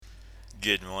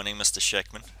Good morning, Mr.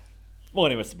 Sheckman.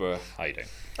 Morning, Mr. Brewer. How you doing?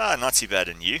 Not too bad,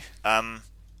 and you?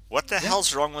 What the Yeah.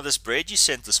 hell's wrong with this bread you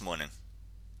sent this morning?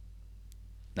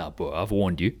 Now, Brewer, I've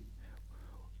warned you.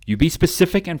 You be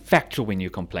specific and factual when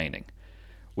you're complaining.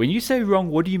 When you say wrong,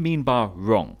 what do you mean by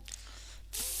wrong?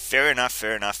 Fair enough,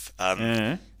 fair enough.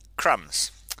 Uh,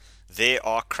 Crumbs. There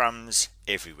are crumbs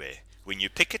everywhere. When you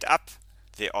pick it up,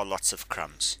 there are lots of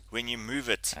crumbs. When you move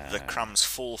it, the crumbs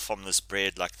fall from this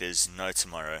bread like there's no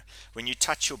tomorrow. When you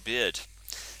touch your beard,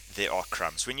 there are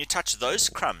crumbs. When you touch those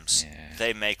crumbs, yeah.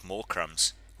 they make more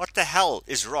crumbs. What the hell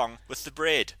is wrong with the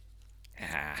bread?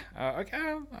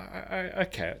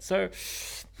 Okay. So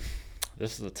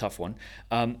this is a tough one.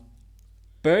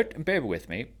 Bert, bear with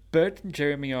me. Bert and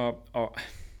Jeremy are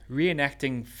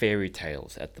reenacting fairy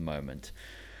tales at the moment.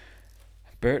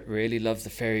 Bert really loves the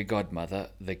fairy godmother.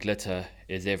 The glitter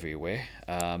is everywhere.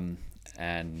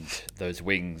 And those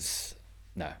wings.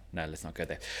 No, let's not go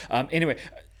there. Anyway,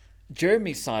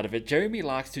 Jeremy's side of it, Jeremy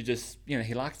likes to just,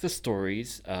 he likes the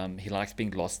stories. He likes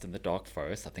being lost in the dark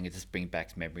forest. I think it just brings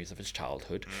back memories of his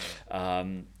childhood.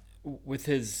 With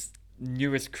his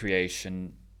newest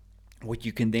creation, what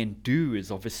you can then do is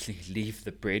obviously leave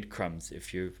the breadcrumbs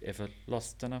if you've ever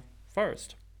lost in a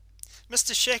forest.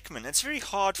 Mr. Sheckman, it's very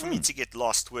hard for me to get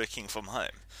lost working from home.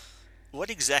 What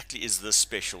exactly is this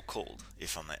special called,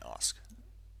 if I may ask?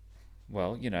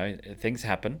 Well, things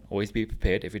happen. Always be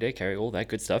prepared. Everyday carry, all that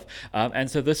good stuff. And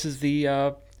so this is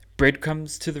the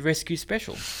breadcrumbs to the rescue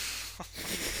special.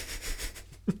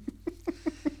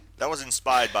 That was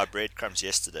inspired by breadcrumbs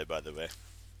yesterday, by the way.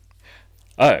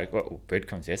 Oh, well,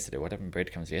 breadcrumbs yesterday. What happened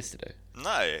breadcrumbs yesterday? No,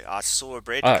 I saw a Oh,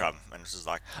 breadcrumb and it was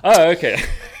like, okay.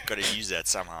 got to use that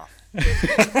somehow.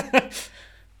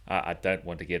 I don't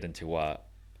want to get into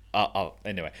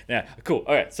anyway. Now, cool.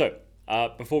 All right. So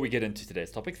before we get into today's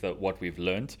topic, what we've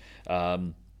learned,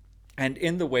 and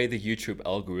in the way the YouTube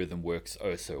algorithm works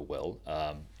oh so well,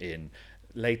 in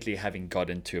lately having got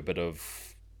into a bit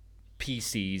of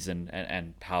PCs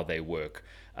and how they work.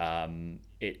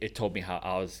 It told me how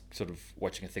I was sort of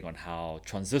watching a thing on how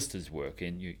transistors work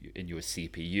in your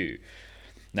CPU.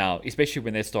 Now, especially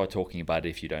when they start talking about it,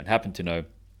 if you don't happen to know,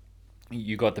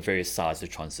 you got the various sizes of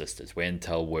transistors where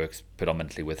Intel works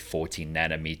predominantly with 14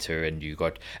 nanometer, and you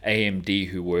got AMD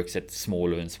who works at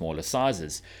smaller and smaller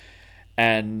sizes.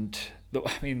 And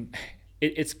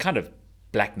it's kind of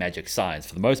black magic science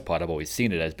for the most part. I've always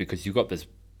seen it as, because you got this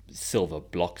silver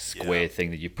block Yeah. square thing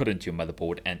that you put into your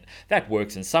motherboard, and that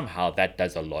works, and somehow that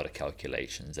does a lot of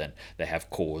calculations, and they have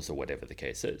cores or whatever the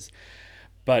case is.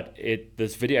 But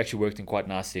this video actually worked in quite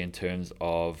nicely in terms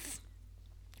of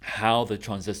how the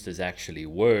transistors actually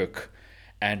work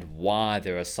and why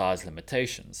there are size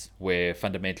limitations, where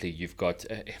fundamentally you've got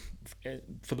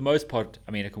for the most part,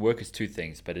 it can work as two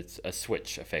things, but it's a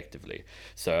switch effectively.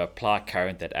 So apply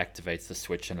current that activates the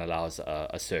switch and allows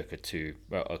a circuit to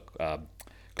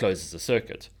closes the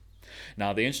circuit.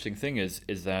 Now the interesting thing is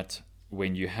that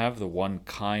when you have the one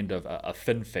kind of a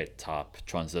FinFET type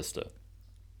transistor,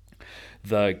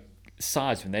 the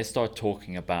size, when they start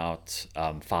talking about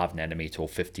 5 nanometer or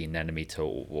 15 nanometer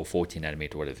or 14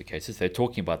 nanometer, whatever the case is, they're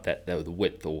talking about that the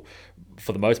width, or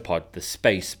for the most part the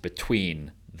space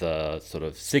between the sort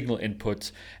of signal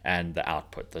input and the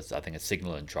output. I think it's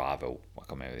signal and drive, or I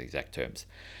can't remember the exact terms.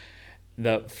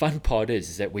 The fun part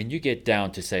is that when you get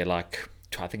down to, say, like,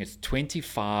 I think it's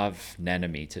 25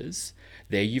 nanometers,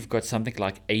 there you've got something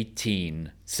like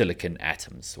 18 silicon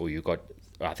atoms, or you've got,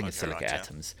 I think it's Okay, silica right, yeah.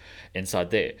 atoms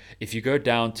inside there. If you go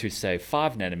down to, say,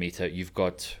 5 nanometer, you've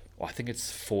got, I think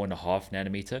it's 4.5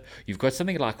 nanometer, you've got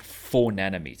something like 4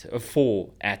 nanometer, or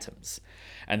 4 atoms.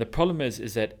 And the problem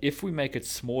is that if we make it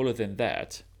smaller than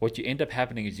that, what you end up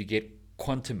happening is you get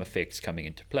quantum effects coming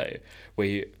into play,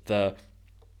 where the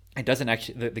it doesn't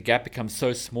actually, the gap becomes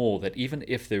so small that even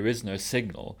if there is no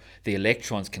signal, the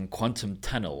electrons can quantum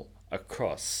tunnel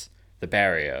across the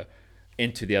barrier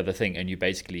into the other thing, and you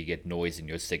basically get noise in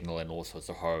your signal and all sorts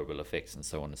of horrible effects and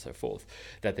so on and so forth.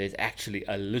 That there's actually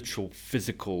a literal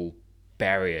physical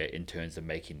barrier in terms of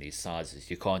making these sizes.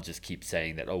 You can't just keep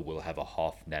saying that, oh, we'll have a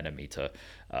half nanometer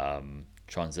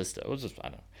transistor. It was just, I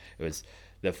don't know. It was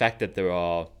the fact that there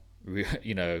are,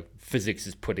 physics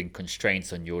is putting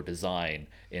constraints on your design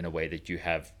in a way that you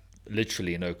have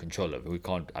literally no control over. We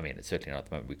can't, it's certainly not at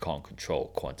the moment, we can't control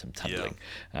quantum Yeah. tunneling.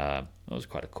 That was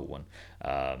quite a cool one.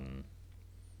 I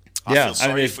feel Yeah,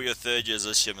 sorry for your third years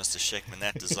this year, Mr. Sheckman.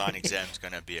 That design exam's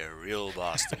going to be a real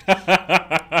bastard.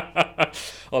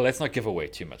 well, let's not give away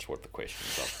too much what the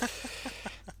questions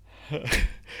are.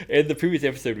 In the previous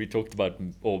episode, we talked about,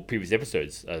 or previous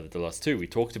episodes, the last two, we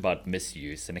talked about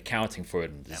misuse and accounting for it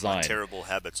in And my design. terrible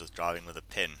habits with driving with a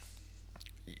pen.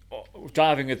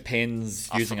 driving with pens,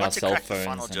 I using forgot our to cell crack the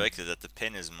final phones. joke that the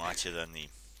pen is mightier than the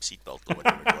seatbelt or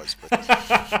whatever it was.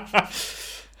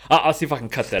 But I'll see if I can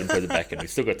cut that and put it back in. We've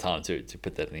still got time to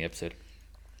put that in the episode.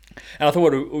 And I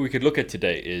thought what we could look at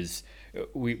today is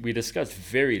we discussed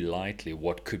very lightly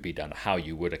what could be done, how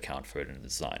you would account for it in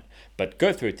design. But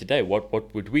go through it today. What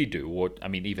would we do?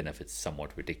 Even if it's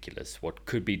somewhat ridiculous, what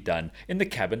could be done in the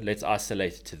cabin? Let's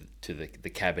isolate it to the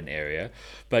cabin area.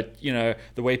 But the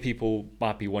way people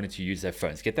might be wanting to use their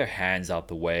phones, get their hands out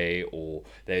the way, or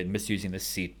they're misusing the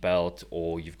seat belt,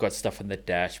 or you've got stuff on the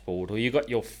dashboard, or you got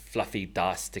your fluffy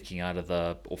dice sticking out of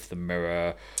off the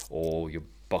mirror, or your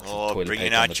box of toilet bringing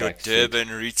paper on the out your back seat. Durban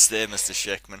roots there, Mr.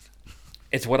 Sheckman.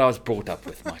 It's what I was brought up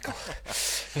with, Michael.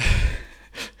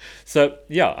 So,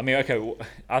 yeah, okay,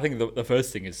 I think the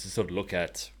first thing is to sort of look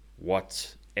at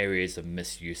what areas of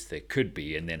misuse there could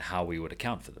be and then how we would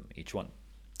account for them, each one.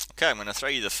 Okay, I'm going to throw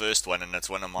you the first one, and it's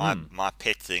one of my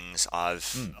pet things.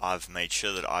 I've made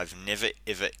sure that I've never,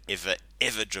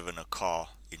 ever driven a car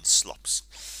in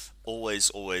slops.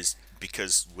 Always,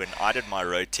 because when I did my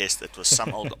road test, it was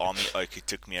some old army oak who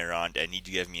took me around and he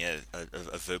gave me a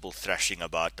verbal thrashing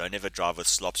about don't ever drive with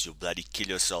slops, you'll bloody kill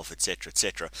yourself, etc.,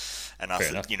 etc. And I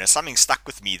thought, something stuck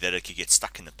with me that it could get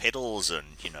stuck in the pedals and,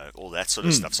 all that sort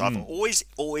of stuff. So I've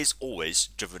always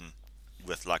driven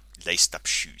with like laced up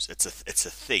shoes. It's a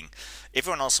thing.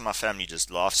 Everyone else in my family just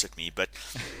laughs at me, but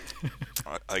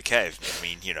okay.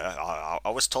 I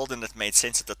was told and it made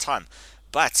sense at the time.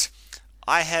 But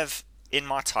I have, in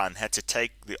my time, had to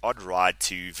take the odd ride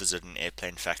to visit an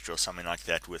airplane factory or something like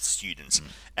that with students,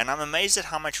 and I'm amazed at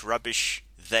how much rubbish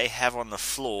they have on the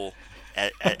floor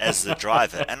as the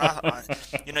driver. And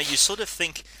you sort of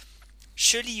think,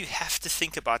 surely you have to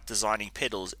think about designing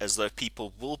pedals as though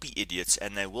people will be idiots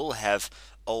and they will have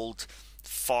old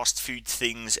fast food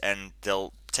things and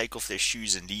they'll take off their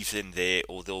shoes and leave them there,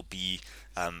 or there'll be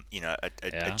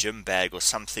a gym bag or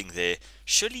something there.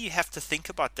 Surely you have to think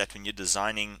about that when you're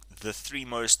designing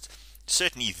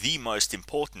certainly the most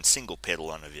important single pedal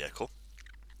on a vehicle,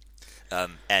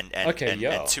 and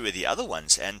two of the other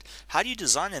ones. And how do you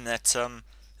design in that?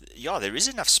 There is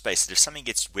enough space that if something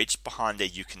gets wedged behind there,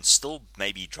 you can still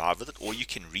maybe drive with it, or you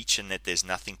can reach in that there's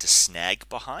nothing to snag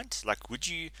behind. Like, would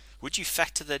you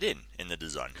factor that in the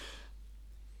design?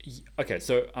 Okay,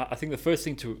 so I think the first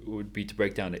thing would be to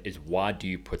break down is why do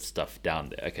you put stuff down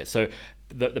there? Okay, so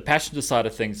the passenger side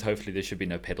of things, hopefully there should be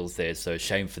no pedals there, so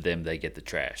shame for them, they get the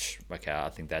trash. Okay, I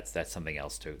think that's something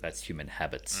else too. That's human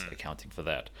habits accounting for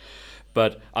that.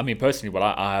 But personally,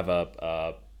 I have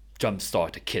a jump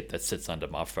starter kit that sits under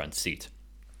my front seat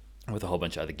with a whole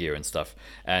bunch of other gear and stuff.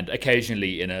 And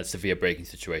occasionally in a severe braking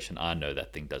situation, I know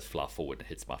that thing does fly forward and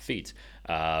hits my feet.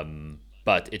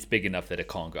 But it's big enough that it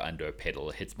can't go under a pedal.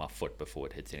 It hits my foot before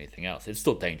it hits anything else. It's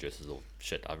still dangerous as all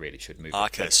shit. I really should move.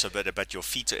 Okay, but your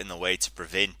feet are in the way to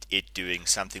prevent it doing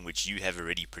something which you have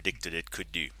already predicted it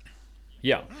could do.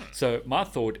 Yeah. So my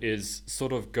thought is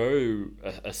sort of go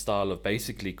a style of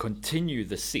basically continue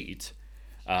the seat.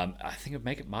 I think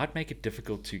it might make it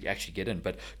difficult to actually get in,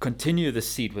 but continue the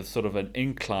seat with sort of an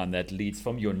incline that leads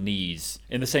from your knees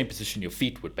in the same position your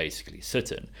feet would basically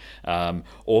sit in,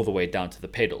 all the way down to the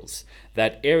pedals.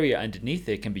 That area underneath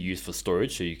there can be used for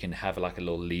storage, so you can have like a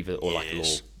little lever or like a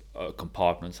little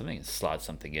compartment, something, and slide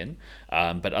something in.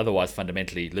 But otherwise,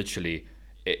 fundamentally, literally,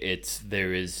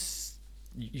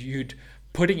 you'd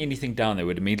putting anything down there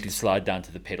would immediately slide down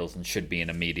to the pedals and should be an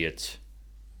immediate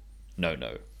no.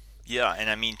 Yeah,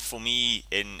 and for me,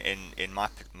 in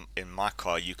my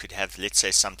car, you could have, let's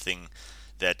say, something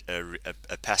that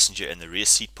a passenger in the rear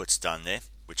seat puts down there,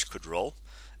 which could roll.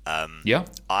 I'm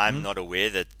not aware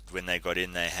that when they got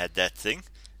in, they had that thing,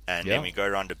 and then we go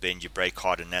around a bend, you brake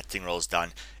hard, and that thing rolls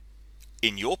down.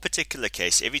 In your particular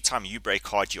case, every time you brake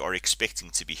hard, you are expecting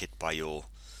to be hit by your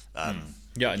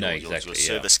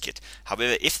service kit.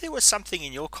 However, if there was something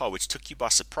in your car which took you by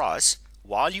surprise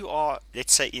while you are,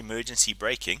 let's say, emergency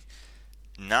braking,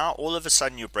 now all of a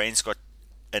sudden your brain's got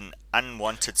an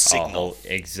unwanted signal.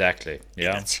 Exactly.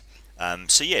 Yeah.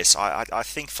 So yes, I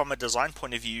think from a design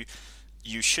point of view,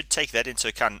 you should take that into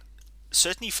account.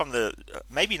 Certainly from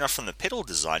maybe not from the pedal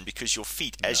design, because your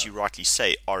feet, as you rightly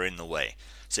say, are in the way.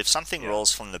 So if something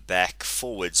rolls from the back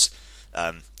forwards,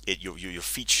 your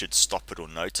feet should stop it or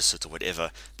notice it or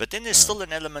whatever. But then there's still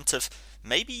an element of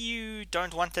maybe you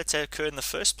don't want that to occur in the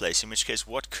first place, in which case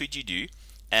what could you do?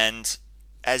 And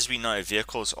as we know,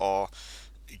 vehicles are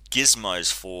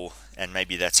gizmos for, and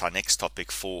maybe that's our next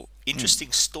topic, for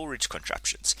interesting storage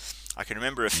contraptions. I can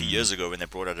remember a few years ago when they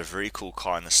brought out a very cool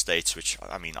car in the States, which,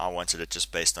 I wanted it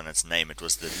just based on its name. It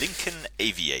was the Lincoln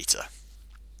Aviator.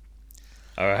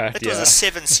 All right. It was Yeah. a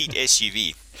 7-seat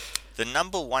SUV. The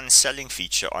number one selling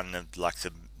feature on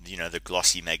the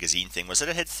glossy magazine thing was that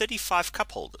it had 35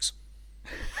 cup holders.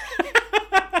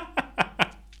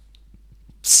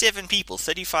 7 people,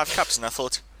 35 cups, and I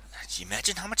thought, can you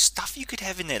imagine how much stuff you could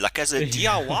have in there? Like as a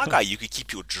DIY guy, you could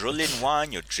keep your drill in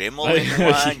one, your Dremel in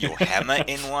one, your hammer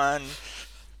in one.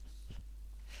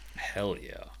 Hell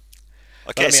yeah.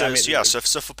 Okay, But I mean, so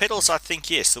for pedals, I think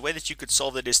yes, the way that you could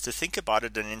solve it is to think about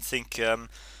it and then think,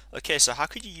 okay, so how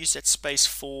could you use that space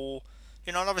for,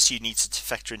 and obviously you need to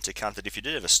factor into account that if you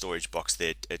did have a storage box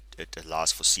there, it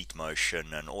allows for seat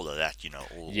motion and all of that,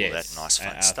 all that yes, nice and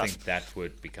fun I stuff. think that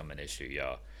would become an issue.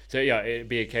 Yeah. So yeah, it'd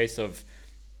be a case of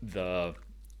the.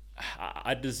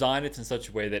 I design it in such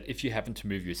a way that if you happen to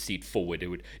move your seat forward, it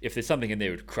would. If there's something in there,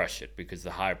 it would crush it because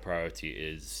the higher priority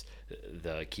is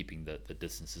the keeping the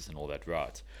distances and all that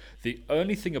right. The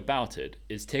only thing about it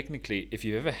is technically, if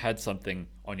you've ever had something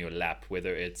on your lap,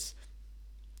 whether it's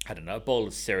I don't know, a bowl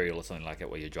of cereal or something like that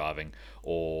while you're driving,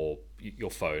 or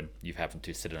your phone, you've happened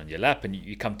to sit it on your lap and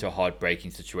you come to a hard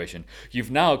braking situation,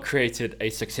 you've now created a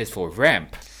successful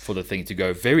ramp for the thing to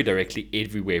go very directly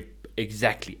everywhere,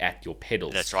 exactly at your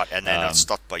pedals. That's right, and they're not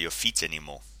stopped by your feet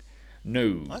anymore.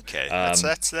 No. Okay, that's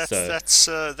a Does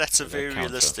that very counter?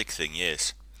 realistic thing.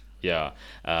 Yes. Yeah.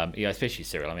 Yeah, especially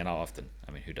cereal. I mean, how often?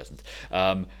 I mean, who doesn't?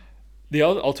 The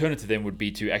other alternative then would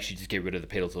be to actually just get rid of the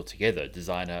pedals altogether,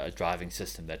 design a driving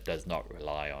system that does not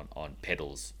rely on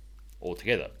pedals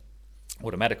altogether.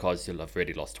 Automatic cars, you'll have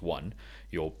already lost one.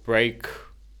 Your brake,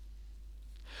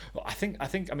 well,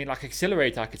 I mean, like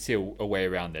accelerator, I could see a way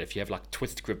around that. If you have like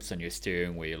twist grips on your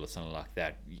steering wheel or something like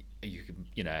that, you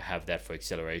can, have that for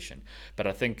acceleration. But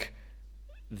I think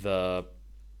the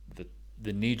the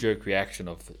the knee jerk reaction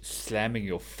of slamming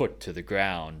your foot to the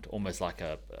ground, almost like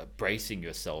a bracing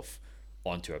yourself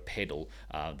onto a pedal,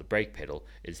 the brake pedal,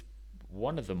 is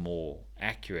one of the more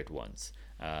accurate ones.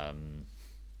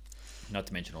 Not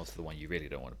to mention also the one you really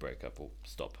don't want to break up or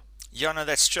stop. Yeah, no,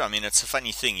 that's true. I mean, it's a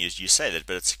funny thing you say that,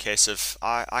 but it's a case of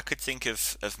I could think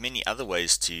of many other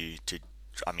ways to.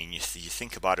 I mean, you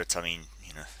think about it. I mean,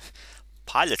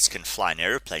 pilots can fly an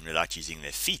aeroplane without using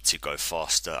their feet to go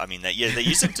faster. I mean, they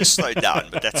use them to slow down,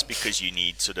 but that's because you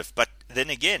need sort of. But then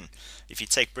again, if you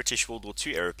take British World War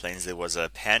II aeroplanes, there was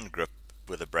a hand grip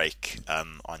with a brake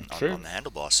on the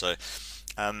handlebar. So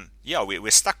yeah,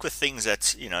 we're stuck with things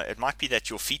that, it might be that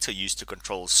your feet are used to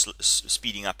control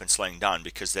speeding up and slowing down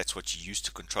because that's what you use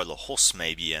to control a horse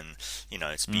maybe, and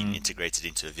it's being integrated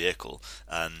into a vehicle.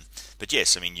 But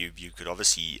yes, I mean you could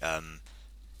obviously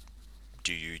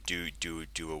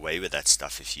do away with that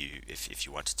stuff if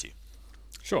you wanted to.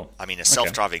 Sure. I mean, a Okay.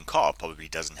 self-driving car probably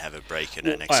doesn't have a brake and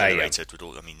an Yeah. accelerator. It would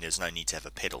all. I mean, there's no need to have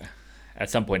a pedal. At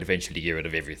some point, eventually, get rid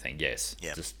of everything. Yes.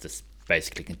 Yeah. Just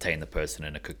basically contain the person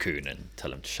in a cocoon and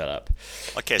tell them to shut up.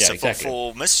 Okay, Yeah, so exactly.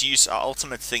 for misuse, our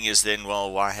ultimate thing is then,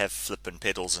 well, why have flippin'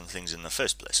 pedals and things in the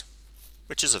first place?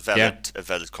 Which is a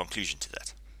valid conclusion to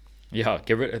that. Yeah,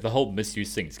 get rid of the whole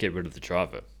misuse thing. Is get rid of the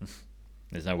driver.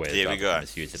 There's no way There we the driver go. can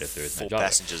misuse it if there is no 4 driver.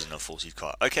 passengers in a 4-seat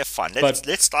car. Okay, fine. But-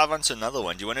 Let's dive on to another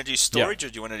one. Do you want to do storage or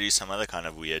do you want to do some other kind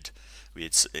of weird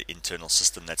internal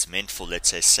system that's meant for, let's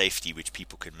say, safety, which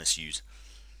people can misuse?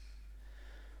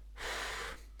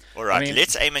 All right,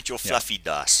 let's aim at your fluffy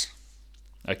dice.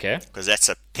 Okay. Because that's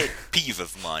a pet peeve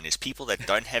of mine, is people that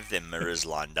don't have their mirrors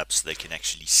lined up so they can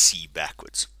actually see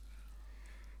backwards.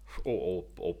 Or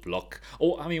block.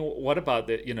 Or I mean, what about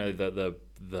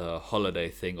the holiday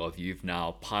thing of you've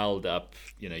now piled up.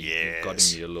 You've got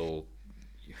Yes. in your little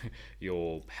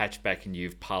your hatchback and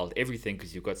you've piled everything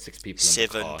because you've got 6 people in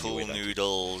 7 the car. and you're pool with that.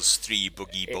 noodles, 3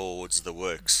 boogie boards, the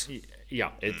works.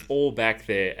 Yeah, it's all back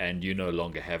there, and you no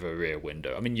longer have a rear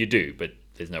window. I mean, you do, but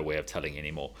there's no way of telling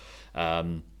anymore.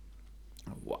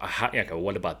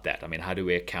 What about that? I mean, how do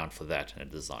we account for that in a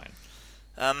design?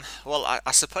 Well,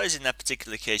 I suppose in that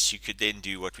particular case, you could then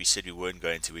do what we said we weren't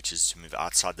going to, which is to move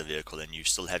outside the vehicle, and you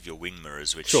still have your wing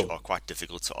mirrors, which Sure. are quite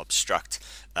difficult to obstruct.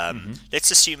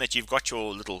 Let's assume that you've got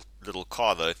your little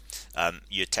car, though.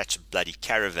 You attach a bloody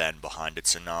caravan behind it,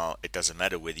 so now it doesn't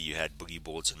matter whether you had boogie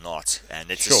boards or not. And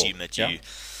let's Sure, assume that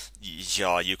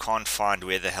you can't find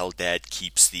where the hell Dad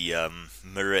keeps the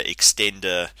mirror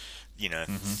extender,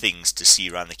 things to see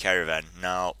around the caravan.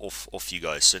 Now off you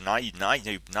go. So now you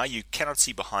cannot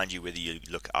see behind you whether you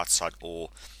look outside or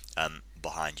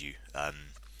behind you.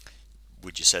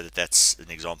 Would you say that that's an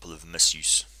example of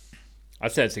misuse?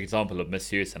 I'd say it's an example of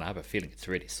misuse, and I have a feeling it's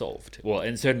already solved. Well,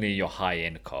 and certainly your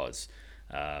high-end cars,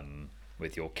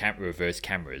 with your reverse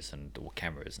cameras or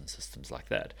cameras and systems like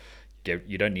that.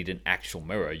 You don't need an actual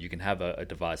mirror. You can have a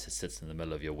device that sits in the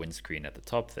middle of your windscreen at the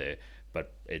top there,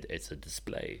 but it's a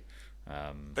display.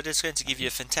 But it's going to give you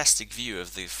a fantastic view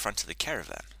of the front of the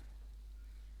caravan.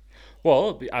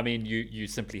 Well, I mean, you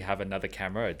simply have another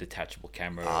camera, a detachable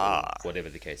camera, or Ah, whatever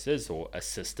the case is, or a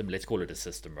system, let's call it a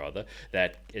system rather,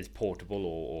 that is portable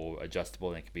or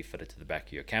adjustable and can be fitted to the back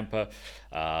of your camper.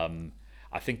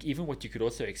 I think even what you could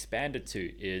also expand it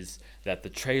to is that the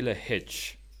trailer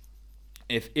hitch,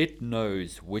 if it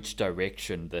knows which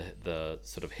direction the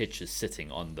sort of hitch is sitting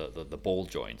on the ball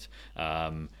joint,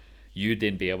 you'd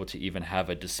then be able to even have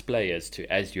a display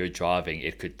as you're driving,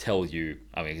 it could tell you.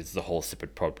 I mean, it's a whole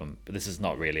separate problem, but this is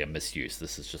not really a misuse.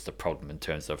 This is just a problem in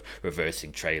terms of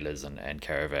reversing trailers and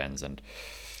caravans and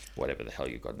whatever the hell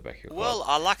you got in the back of your car. well,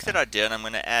 I like that idea, and I'm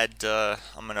going to add.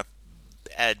 I'm going to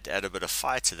add a bit of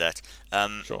fire to that.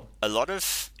 Sure. A lot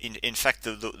of, in fact,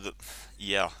 the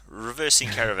yeah, reversing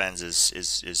caravans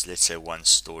is let's say one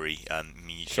story.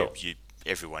 Sure.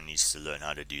 Everyone needs to learn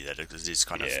how to do that because it's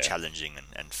kind of Yeah. challenging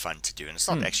and fun to do, and it's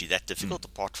not actually that difficult.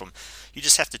 Apart from, you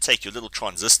just have to take your little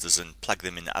transistors and plug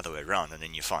them in the other way around, and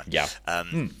then you're fine. Yeah.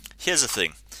 Here's the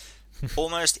thing.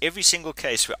 Almost every single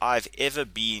case where I've ever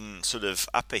been sort of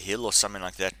up a hill or something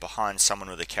like that behind someone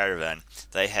with a caravan,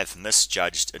 they have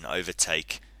misjudged an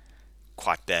overtake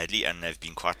quite badly, and they've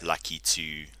been quite lucky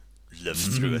to live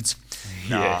through it.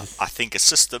 Now, Yes. I think a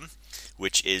system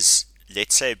which is,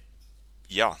 let's say,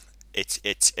 yeah,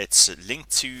 it's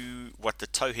linked to what the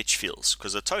tow hitch feels,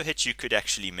 because the tow hitch you could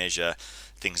actually measure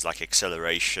things like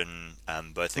acceleration,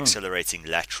 both accelerating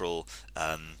lateral.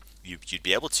 You'd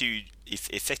be able to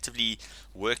effectively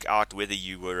work out whether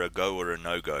you were a go or a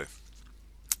no-go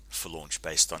for launch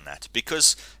based on that.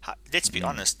 Because let's be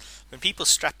honest, when people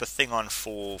strap a thing on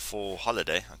for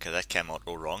holiday, okay, that came out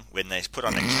all wrong. When they put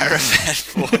on a caravan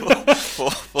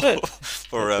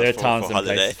There are for times and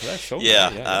holiday, places for that, sure.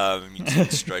 yeah,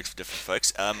 different strokes for different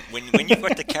folks. When you've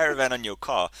got the caravan on your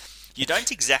car, you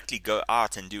don't exactly go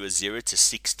out and do a 0 to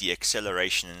 60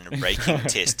 acceleration and a braking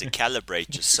test to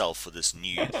calibrate yourself for this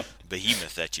new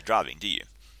behemoth that you're driving, do you?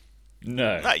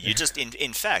 No. No, you just,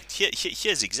 in fact,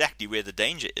 here's exactly where the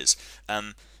danger is.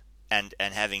 And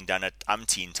having done it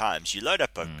umpteen times, you load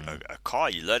up a car,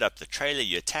 you load up the trailer,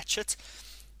 you attach it,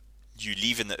 you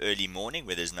leave in the early morning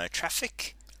where there's no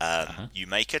traffic, you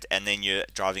make it, and then you're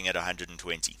driving at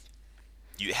 120.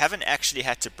 You haven't actually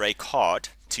had to brake hard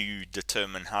to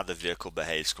determine how the vehicle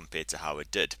behaves compared to how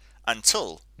it did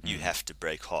until you have to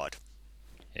brake hard.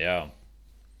 Yeah.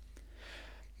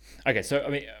 Okay, so I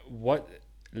mean,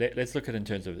 let's look at it in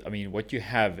terms of. I mean, what you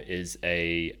have is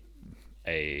a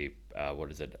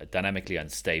what is it? A dynamically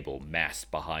unstable mass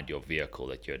behind your vehicle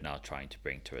that you're now trying to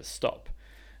bring to a stop.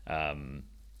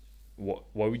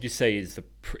 What would you say is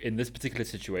in this particular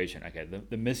situation? Okay,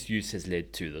 the misuse has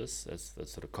led to this. That's the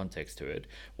sort of context to it.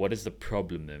 What is the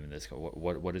problem then in this?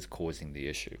 What is causing the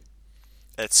issue?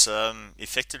 It's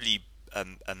effectively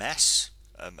a mass,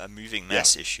 a moving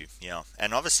mass issue, yeah.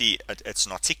 And obviously, it's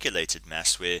an articulated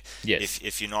mass where Yes.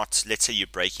 if you're not, let's say you're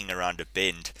braking around a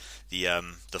bend,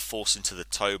 the force into the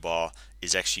tow bar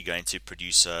is actually going to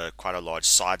produce quite a large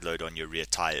side load on your rear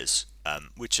tires,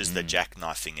 which is the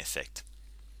jackknifing effect.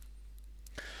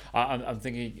 I'm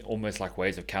thinking almost like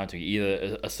ways of countering,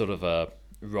 either a sort of a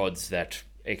rods that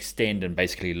extend and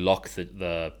basically lock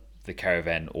the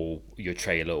caravan or your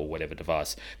trailer or whatever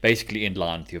device basically in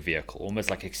line with your vehicle, almost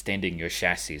like extending your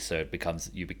chassis so it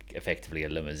becomes effectively a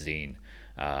limousine,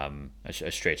 a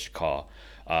stretched car.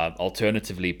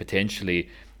 Alternatively, potentially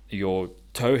your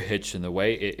tow hitch and the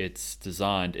way it's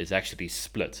designed is actually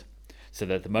split, so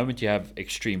that the moment you have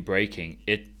extreme braking,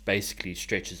 it basically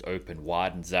stretches open,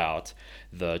 widens out.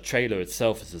 The trailer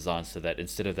itself is designed so that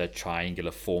instead of that triangular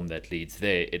form that leads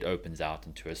there, it opens out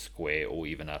into a square or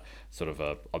even a sort of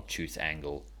a obtuse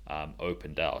angle,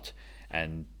 opened out,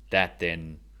 and that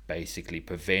then basically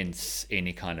prevents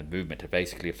any kind of movement. It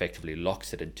basically effectively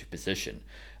locks it into position,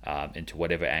 into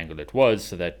whatever angle it was,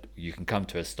 so that you can come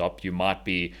to a stop. You might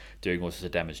be doing all sorts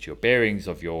of damage to your bearings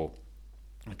of your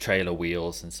trailer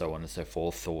wheels and so on and so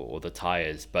forth, or the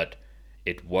tires, but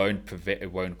it won't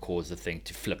cause the thing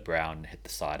to flip around and hit the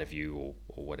side of you, or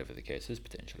whatever the case is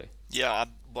potentially. Yeah,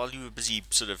 while you were busy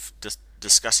sort of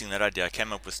discussing that idea, I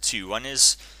came up with two. One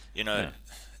is,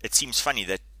 it seems funny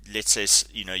that, let's say,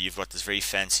 you've got this very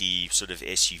fancy sort of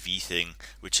SUV thing,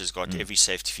 which has got every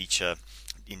safety feature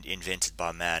invented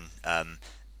by man,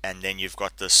 and then you've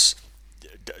got this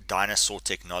dinosaur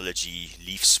technology,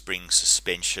 leaf spring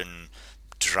suspension,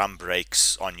 drum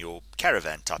brakes on your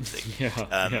caravan type thing.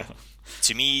 Yeah.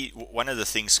 To me, one of the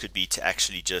things could be to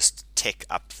actually just tech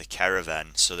up the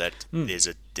caravan so that there's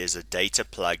a data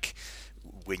plug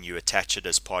when you attach it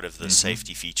as part of the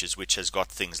safety features, which has got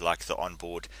things like the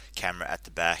onboard camera at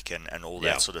the back and all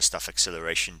Yeah. that sort of stuff,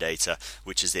 acceleration data,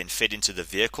 which is then fed into the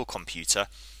vehicle computer.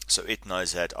 So it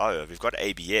knows that, oh, we've got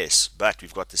ABS, but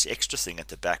we've got this extra thing at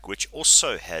the back which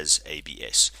also has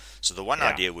ABS. So the one Yeah.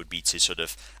 idea would be to sort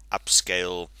of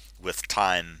upscale with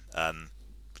time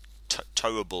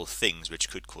towable things which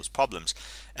could cause problems.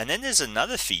 And then there's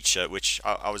another feature which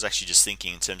I was actually just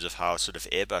thinking in terms of how sort of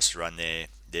Airbus run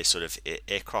their sort of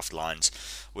aircraft lines,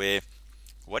 where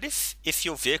what if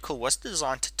your vehicle was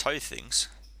designed to tow things,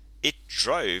 it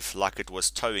drove like it was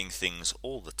towing things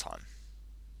all the time.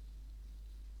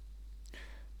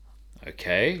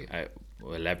 Okay, I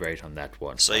will elaborate on that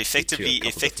one. So I'll speak to a couple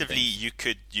different effectively,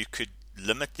 things. you could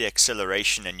limit the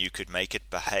acceleration and you could make it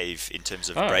behave in terms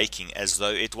of Oh, braking as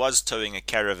though it was towing a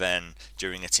caravan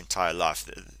during its entire life.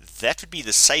 That would be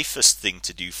the safest thing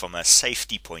to do from a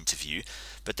safety point of view,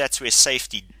 but that's where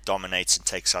safety dominates and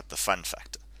takes out the fun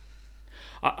factor.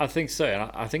 I think so, and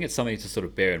I think it's something to sort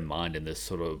of bear in mind in this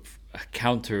sort of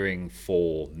countering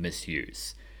for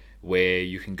misuse, where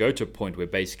you can go to a point where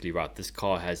basically, right, this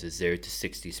car has a 0 to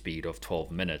 60 speed of 12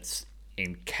 minutes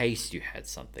in case you had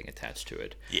something attached to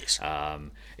it. Yes.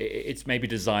 It's maybe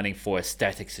designing for a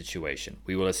static situation.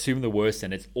 We will assume the worst,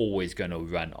 and it's always going to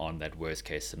run on that worst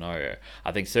case scenario.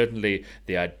 I think certainly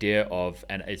the idea of,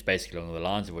 and it's basically along the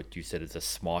lines of what you said, is a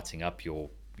smarting up your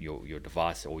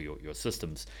device or your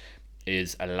systems,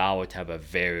 is allow it to have a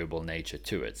variable nature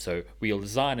to it. So we'll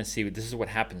design and see this is what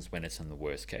happens when it's in the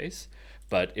worst case.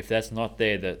 But if that's not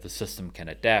there, the system can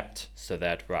adapt so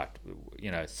that, right,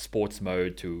 sports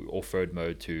mode to off-road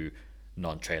mode to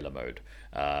non-trailer mode,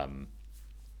 and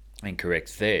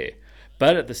corrects there.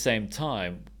 But at the same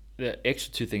time, the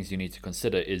extra two things you need to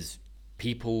consider is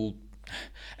people.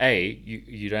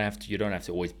 You don't have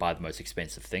to always buy the most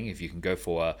expensive thing. If you can go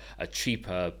for a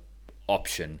cheaper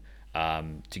option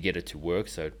to get it to work.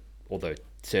 So although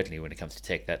certainly when it comes to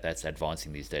tech, that's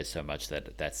advancing these days so much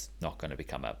that that's not going to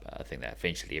become a thing that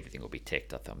eventually everything will be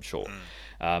teched up, I'm sure.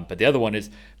 But the other one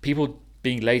is people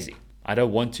being lazy. I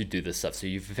don't want to do this stuff. So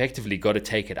you've effectively got to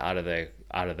take it out of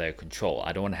their control.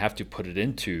 I don't want to have to put it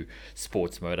into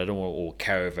sports mode. I don't want or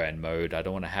caravan mode. I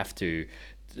don't want to have to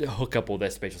hook up all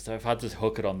that special stuff. If I just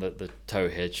hook it on the tow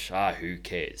hitch, who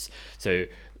cares? So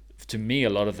to me, a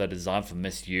lot of the design for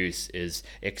misuse is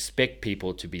expect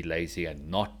people to be lazy and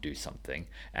not do something,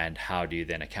 and how do you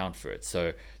then account for it?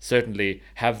 So certainly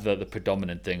have the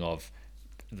predominant thing of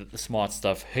the smart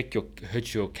stuff,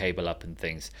 hitch your cable up and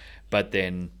things, but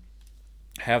then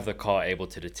have the car able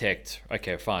to detect,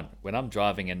 okay, fine, when I'm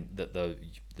driving and the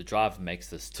driver makes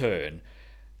this turn,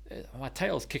 my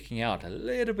tail's kicking out a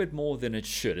little bit more than it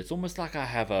should. It's almost like I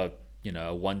have a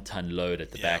 1 ton load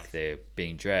at the back there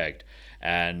being dragged,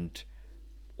 and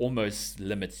almost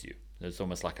limits you. There's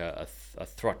almost like a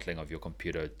throttling of your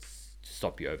computer to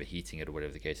stop you overheating it or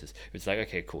whatever the case is. It's like,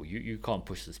 okay, cool, you can't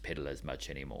push this pedal as much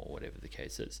anymore, or whatever the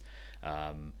case is.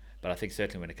 But I think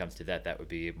certainly when it comes to that would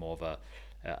be more of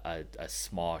a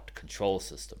smart control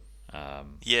system.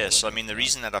 Yes, I mean, the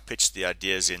reason that I pitched the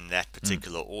ideas in that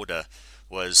particular order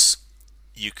was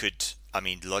you could, I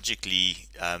mean, logically,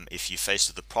 if you faced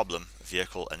with a problem,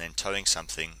 vehicle, and then towing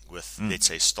something with, let's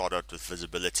say, start out with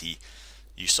visibility,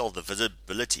 you solve the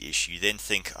visibility issue, you then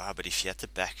think, but if you're at the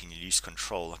back and you lose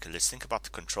control, okay, let's think about the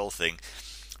control thing.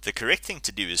 The correct thing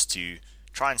to do is to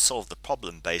try and solve the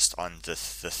problem based on the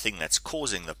thing that's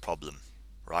causing the problem,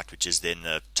 right, which is then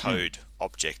the towed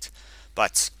object.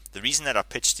 But the reason that I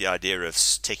pitched the idea of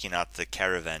taking out the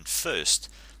caravan first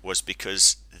was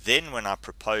because then when I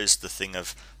proposed the thing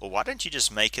of, well, why don't you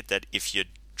just make it that if you're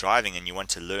driving and you want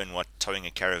to learn what towing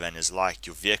a caravan is like,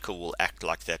 your vehicle will act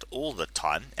like that all the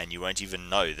time and you won't even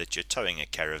know that you're towing a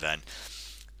caravan.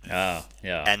 Yeah.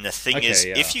 And the thing is,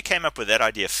 if you came up with that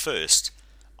idea first,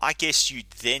 I guess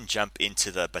you'd then jump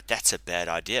into but that's a bad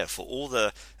idea. For all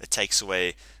it takes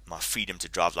away my freedom to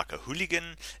drive like a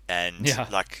hooligan, and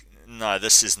like, no,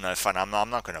 this is no fun. I'm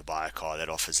not going to buy a car that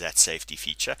offers that safety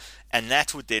feature. And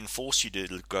that would then force you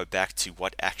to go back to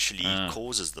what actually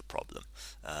causes the problem.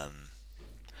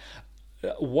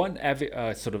 One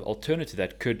sort of alternative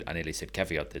that could, I nearly said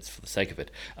caveat, that's for the sake of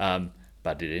it, but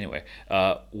I did anyway.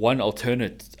 One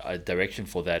alternate direction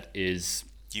for that is...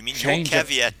 You mean your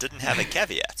caveat didn't have a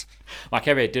caveat? My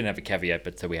caveat didn't have a caveat,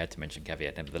 but so we had to mention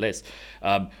caveat nevertheless,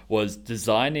 was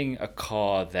designing a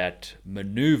car that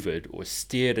maneuvered or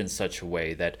steered in such a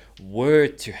way that were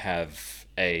to have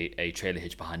a trailer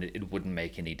hitch behind it, it wouldn't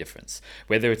make any difference.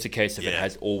 Whether it's a case of it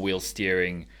has all-wheel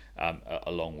steering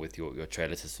along with your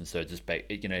trailer system, so just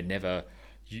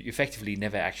you effectively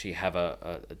never actually have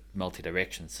a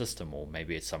multi-direction system, or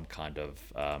maybe it's some kind of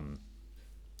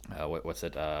what's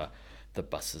it? The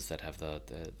buses that have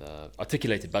the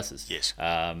articulated buses. Yes.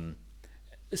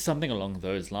 Something along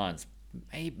those lines.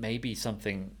 Maybe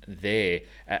something there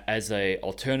as a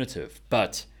alternative,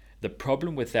 but the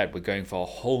problem with that, we're going for a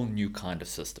whole new kind of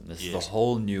system. This is a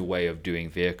whole new way of doing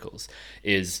vehicles.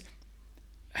 Is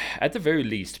at the very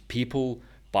least, people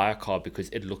buy a car because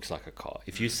it looks like a car.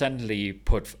 If you suddenly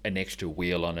put an extra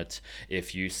wheel on it,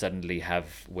 if you suddenly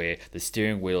have where the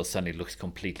steering wheel suddenly looks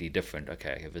completely different,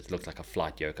 okay, if it looks like a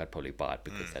flight yoke, I'd probably buy it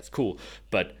because that's cool.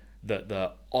 But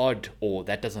the odd or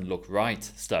that doesn't look right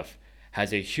stuff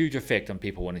has a huge effect on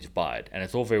people wanting to buy it. And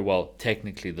it's all very well,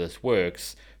 technically this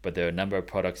works, but there are a number of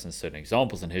products and certain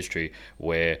examples in history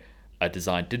where a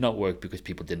design did not work because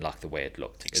people didn't like the way it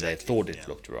looked. Exactly. They thought it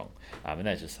looked wrong. And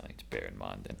that's just something to bear in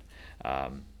mind then.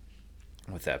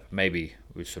 With that, maybe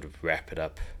we sort of wrap it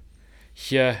up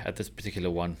here at this particular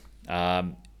one.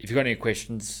 If you've got any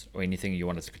questions or anything you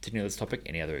want us to continue this topic,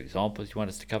 any other examples you want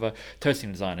us to cover,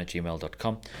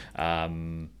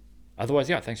 toastingdesign@gmail.com. Otherwise,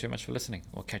 thanks very much for listening.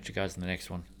 We'll catch you guys in the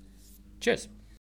next one. Cheers.